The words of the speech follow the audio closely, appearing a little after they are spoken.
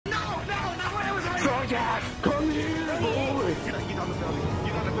Sorjax, come here, boy. He's on the building.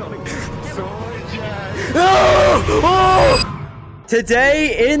 He's on the building. Sorjax. Oh!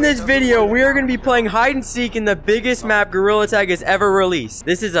 Today, in this video, we are going to be playing hide and seek in the biggest map Gorilla Tag has ever released.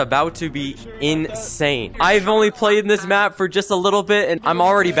 This is about to be insane. I've only played in this map for just a little bit, and I'm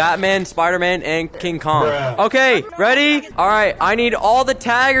already Batman, Spider-Man, and King Kong. Okay, ready? Alright, I need all the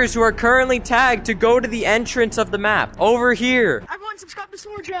taggers who are currently tagged to go to the entrance of the map. Over here. Everyone subscribe to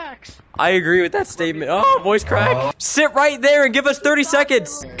Sorjax. I agree with that statement. Oh, voice crack. Sit right there and give us 30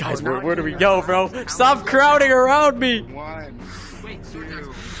 seconds. Guys, where do we go, bro? Stop crowding around me.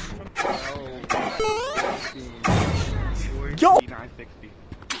 Yo!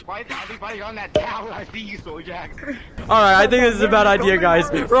 Why is everybody on that tower? I see you, Sorjax. Alright, I think this is a bad idea, guys.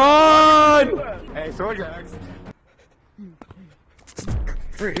 Run! Hey, Sorjax.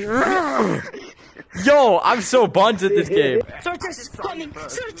 Yo, I'm so buns at this game. Sorjax is coming.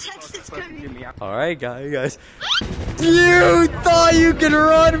 Sorjax is coming. Alright, guys. You thought you could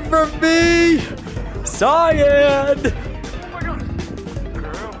run from me? Cyan!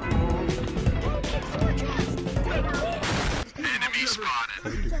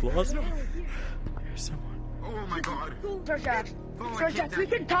 There's someone. Oh my god. Sorjax, we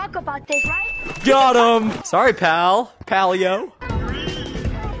can talk about this, right? Got him! Sorry, pal. Palio.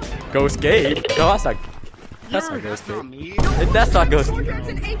 Ghost Gate? No, that's not Ghost Gate. That's not Ghost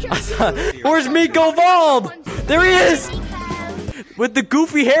Gate. Where's Miko Vald? There he is! With the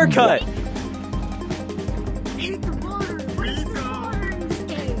goofy haircut.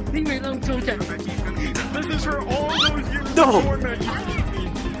 Leave me alone, Sorjax. This is for all those years of No! torment you gave me.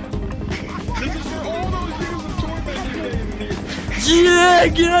 This is for all those years of torment you gave me. Yeah!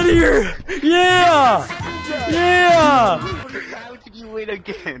 Get out of here! Yeah! Yeah! How did you win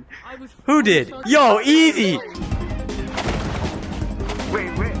again? Who did? Yo, easy!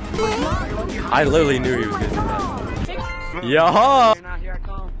 Wait. I literally knew he was gonna do that. Yo! Here I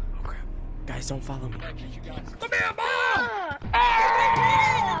come. Oh, crap. Guys, don't follow me.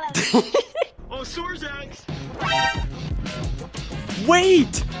 Oh, Sorjax!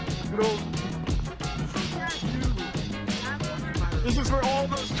 Wait! This is for all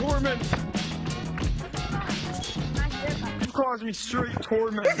those torments. You caused me straight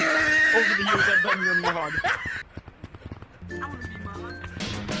torment over the years I've been your mod.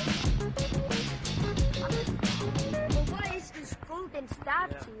 What is this food and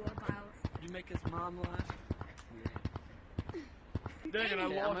statue about? You make his mom laugh? Dang it, I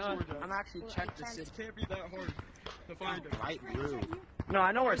lost Sorjax. I'm actually checked the city. It can't be that hard to find him. Right through. No,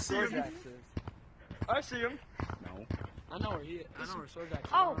 I know where Sorjax is. I see him. No. I know where he is. I know where Sorjax is.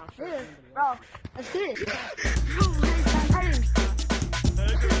 Oh, I'm not sure this, if bro. Let's do it.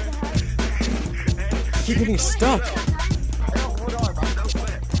 I keep getting stuck. Hold on, I'm so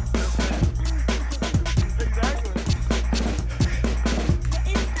quick.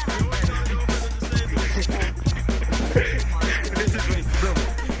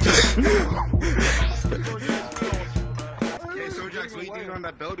 Sorjax, what are you doing on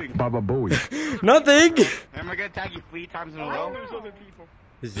that building? Baba Booey. Nothing! Am I gonna tag you 3 times in a row?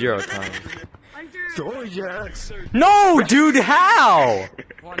 0 times. Sorjax! No, dude, how?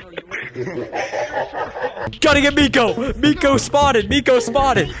 Gotta get Miko! Miko spotted! Miko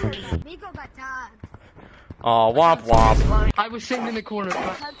spotted! Miko got tagged. Aw, womp womp. I was sitting in the corner.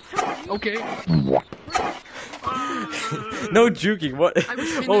 Okay. No juking, what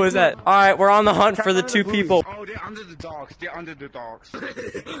was that? Alright, we're on the hunt for the 2 people. Oh, they're under the docks. They're under the docks.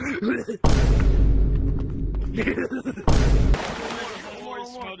 Oh,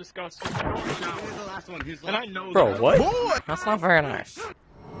 smell disgusting. Here's the last one. Here's the And I last know Bro, that. what? That's not very nice.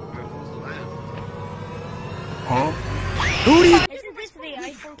 Huh? Who do you- Isn't this the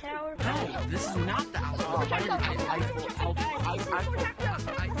Eiffel Tower? No, this is not the Eiffel Tower.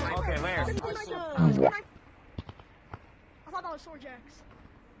 Okay, where? I thought that was Sorjax.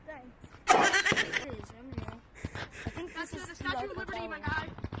 Dang. It is, I think this is the Statue of Liberty, my guy.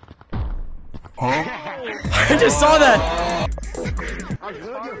 I just saw that! I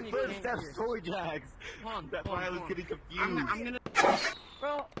heard your footsteps, Sorjax. That's why I was getting confused. I'm gonna.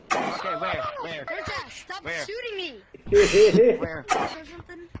 Bro, Okay, where? Sorjax, stop Where? shooting me. Where? There's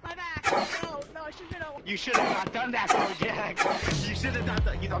something. My back. No, I shouldn't have. You should have not done that, Sorjax. You should have not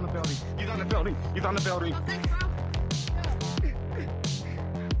done. He's on the building. He's on the building. He's on the building. Oh, thanks, bro.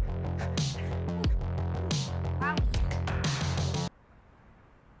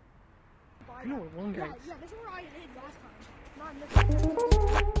 I know where one guy. Yeah, this is where I hid last time. Not in this one.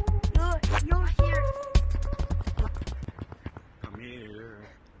 You're here. Come here.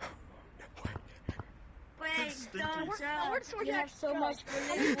 You have so much for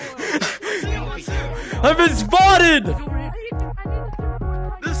I've been spotted!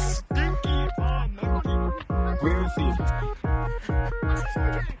 This stinky monkey. Where is he?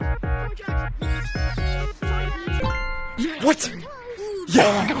 What?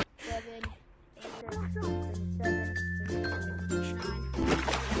 Yeah!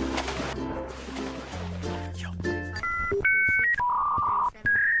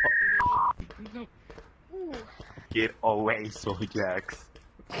 Get away, Sorjax.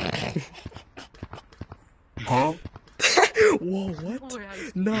 Huh? Whoa, what?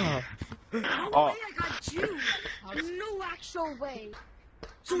 Nah. Oh, I got you. No actual way.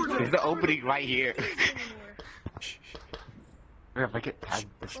 there's the opening right here. If I get tagged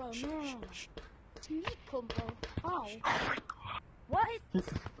this. Bro, no. Meatball. Oh. What?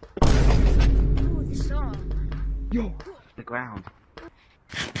 Oh, the song. Yo, the ground.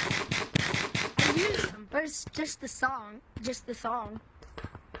 I use them, but it's just the song. Just the song.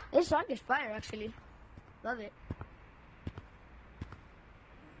 This song is fire, actually. Love it.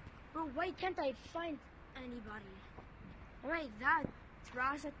 Bro, why can't I find anybody? Am I that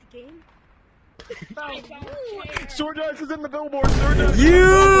trash at the game? Bro, Sorjax is in the billboard. Sorjax.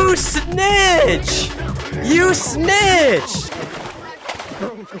 You snitch! You snitch!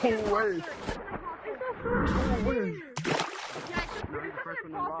 Go away.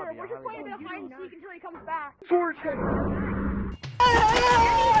 we're just playing a bit of hide and seek until he comes back.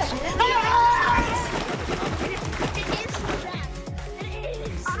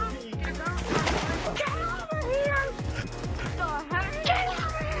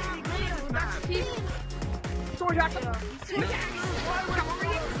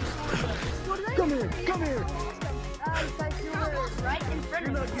 Come here, come here. Right in front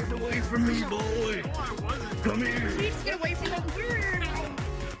of us. Get away from me, boy. Come here. Please get away from the weird.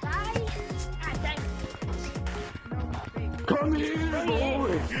 Come here,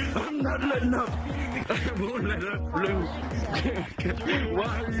 boy. I'm not letting up. I won't let up, Blue.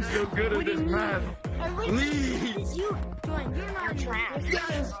 Why are you so good at this math? Please. You join. You're not trash.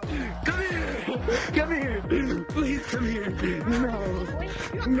 Yes. Come here. Come here. Please come here. No.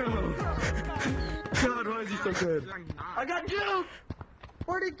 No. God, why is he so good? I got you.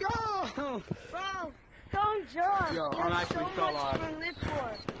 Where'd he go? Bro, don't jump. Yo, You I'm have actually so fell much off. to live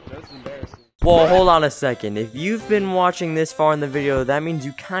for. That's embarrassing. Well, hold on a second. If you've been watching this far in the video, that means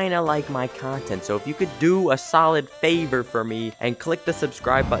you kinda like my content. So if you could do a solid favor for me and click the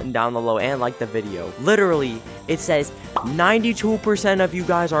subscribe button down below and like the video. Literally, it says 92% of you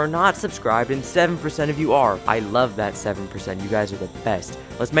guys are not subscribed and 7% of you are. I love that 7%. You guys are the best.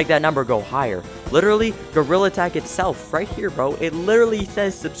 Let's make that number go higher. Literally, Gorilla Tag itself, right here, bro, it literally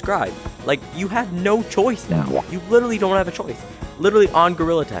says subscribe. Like, you have no choice now. You literally don't have a choice. Literally on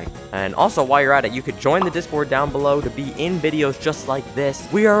Gorilla Tag. And also, while you're at it, you could join the Discord down below to be in videos just like this.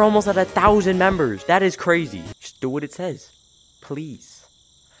 We are almost at 1,000 members. That is crazy. Just do what it says. Please.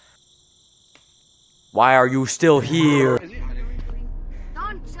 Why are you still here?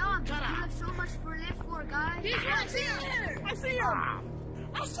 Don't jump. You have so much to live for, guys. I see him. I see him.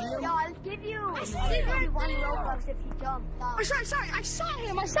 Yo, I'll give you maybe 1 Robux if you jump. I saw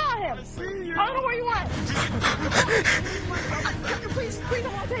him. I don't know where you went. Please, I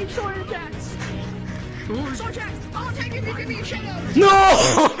want to take Sorjax. Sorjax, I want to take you if you give me a shout out. No!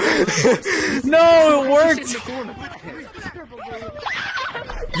 No, it worked!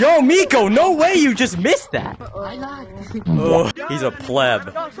 Yo, Miko, no way you just missed that! Oh, he's a pleb.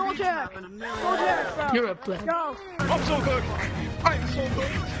 Yo, Sorjax. You're a pleb. Go. I'm so good. I'm so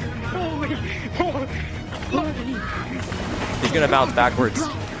good. Holy. He's gonna bounce backwards.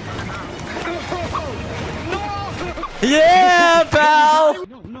 Yeah, pal!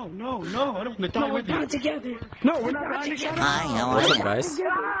 No, I don't want to die with you. Together. No, we're not dying together. What's up, guys?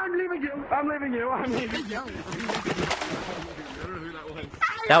 I'm leaving you.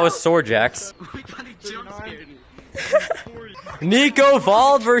 That was Sorjax. Nico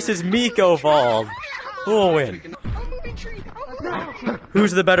Vald versus Miko Vald. Who will win?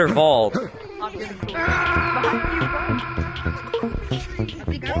 Who's the better Vald?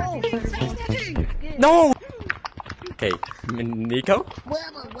 No! Okay, Nico?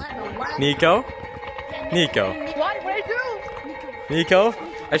 Nico? Nico? What? What I do? Nico?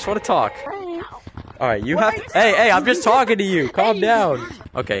 I just want to talk. Alright, you have to— Hey, I'm just talking to you. Calm down.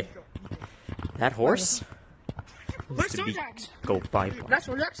 Okay. That horse? Where's Sorjax? Go bye. That's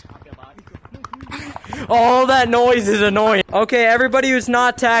Sorjax. Oh, that noise is annoying. Okay, everybody who's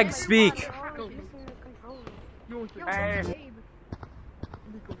not tagged, speak. Hey.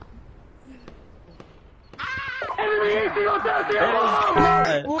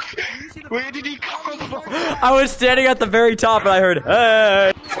 Where did he come from? I was standing at the very top and I heard,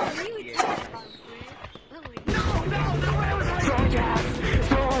 hey!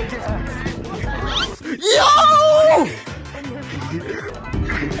 Yo!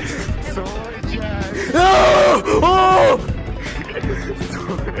 Oh!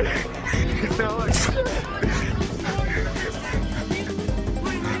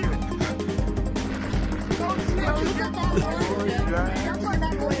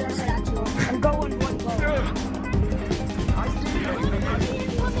 I'm going one goal.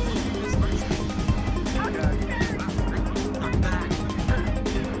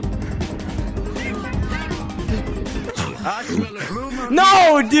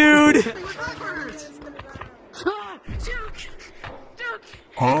 No, dude!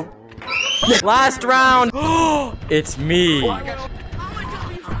 Huh? Last round! It's me!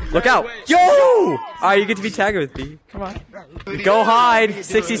 Look out! Yo! Alright, you get to be tagged with me. Come on. Go hide!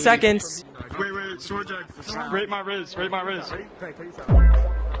 60 seconds! Wait, Sorjax. Rate my Riz, rate my Riz.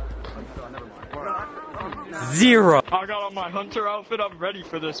 0! I got on my hunter outfit, I'm ready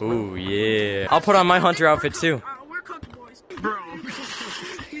for this. Ooh, yeah. I'll put on my hunter outfit too. We're cooked, boys. Bro.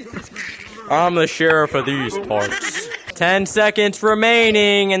 I'm the sheriff of these parts. 10 seconds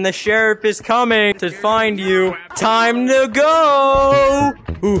remaining, and the sheriff is coming to find you. Time to go!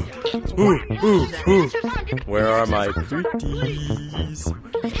 Ooh, ooh, ooh, ooh. Where are my pretties?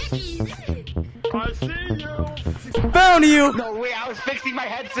 I see you. Found you! No way, I was fixing my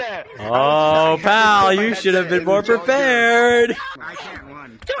headset. Oh, pal, you should have been more prepared. I can't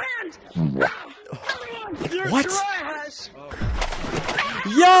run. Two hands. What? Trash.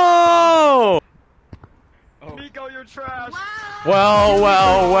 Yo! Nico, you're trash. Well,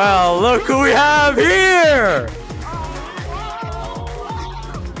 well, well, look who we have here!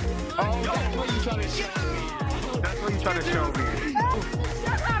 Oh, that's what you trying to show me. That's what you trying to show me.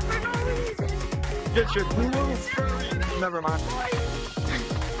 Get your Never mind.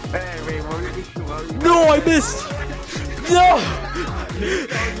 Hey, wait, what are you doing? No, I missed! No!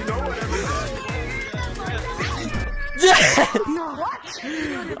 Yeah!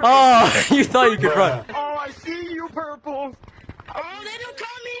 Oh, you thought you could run. Oh, I see you, Purple. Oh, they don't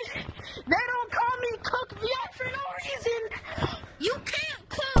call me Cook yet for no reason. You can't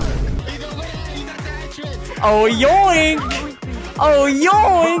cook. Oh, yoink! Oh,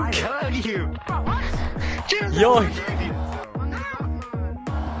 yoink! I heard you. Yoink!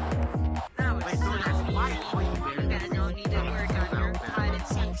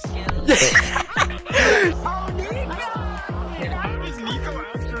 Is Nico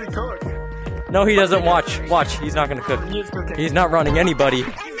actually cooked? No, he doesn't. Watch. Watch. He's not gonna cook. He's not running anybody.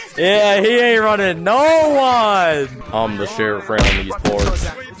 Yeah, he ain't running no one! I'm the sheriff around these parts.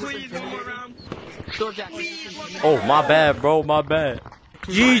 Wait, please, one more round. Oh, my bad, bro. My bad.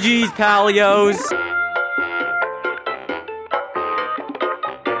 GG's, palios.